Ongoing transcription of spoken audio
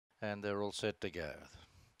and they're all set to go.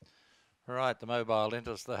 Right, the mobile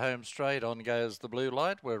enters the home straight. On goes the blue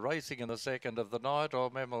light. We're racing in the second of the night. All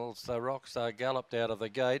Memmels, the Rockstar galloped out of the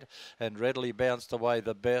gate and readily bounced away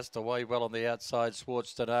the best. Away well on the outside,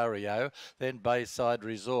 Swartz Scenario. Then Bayside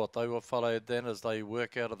Resort. They were followed then as they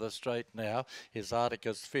work out of the straight now. Is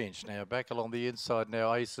Articus Finch. Now back along the inside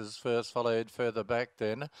now. Aces first, followed further back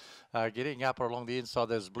then. Getting up along the inside,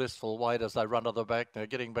 there's Blissful Wade as they run to the back. Now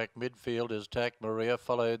getting back midfield is Tack Maria,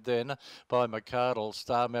 followed then by McCardle.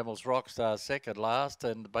 Star Memmels Rockstar second last,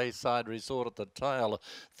 and Bayside Resort at the tail.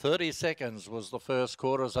 30 seconds was the first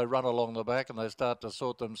quarter as they run along the back and they start to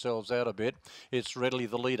sort themselves out a bit. It's readily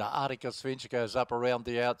the leader. Articus Finch goes up around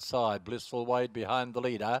the outside. Blissful Wade behind the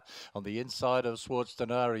leader on the inside of Swartz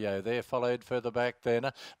Scenario. They're followed further back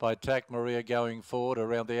then by Tack Maria going forward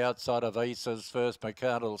around the outside of Aces first,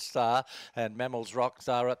 McCardle Star and Memmels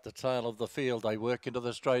Rockstar at the tail of the field. They work into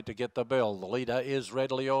the straight to get the bell. The leader is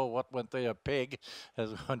readily, what went there, Peg,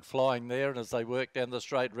 has went flying there, and as they work down the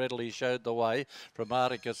straight, readily showed the way from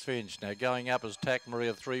Articus Finch. Now going up as Tack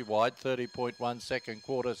Maria 3 wide, 30.1 second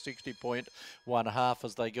quarter, 60.1 half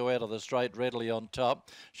as they go out of the straight, readily on top.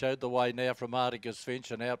 Showed the way now from Articus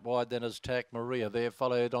Finch, and out wide then as Tack Maria. They're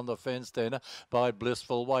followed on the fence then by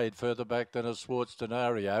Blissful Wade. Further back then as Swartz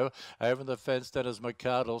Scenario. Over the fence then as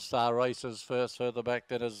McCardle Star races first. Further back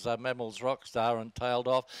then as Memmels Rockstar, and tailed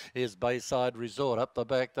off is Bayside Resort. Up the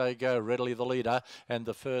back they go, readily the leader, and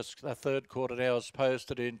the third quarter now is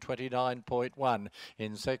posted in 29.1.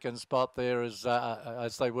 In second spot there is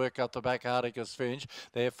as they work up the back, Articus Finch.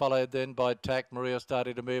 They're followed then by Tack Maria,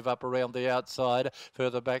 starting to move up around the outside.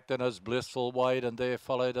 Further back then is Blissful Wade, and they're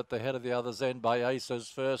followed at the head of the others end by Aces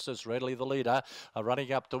first as readily the leader.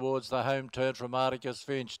 Running up towards the home turn from Articus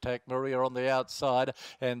Finch. Tack Maria on the outside,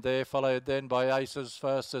 and they're followed then by Aces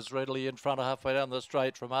first as readily in front of halfway down the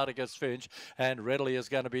straight from Articus Finch, and readily is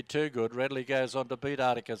going to be too good. Readily goes on to beat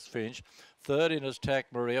Articus Finch. Third in is Tack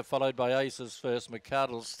Maria, followed by Aces first,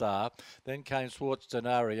 McCardle Star. Then came Swartz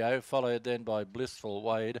Scenario, followed then by Blissful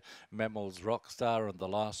Wade, Memmels Rockstar, and the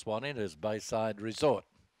last one in is Bayside Resort.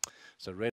 So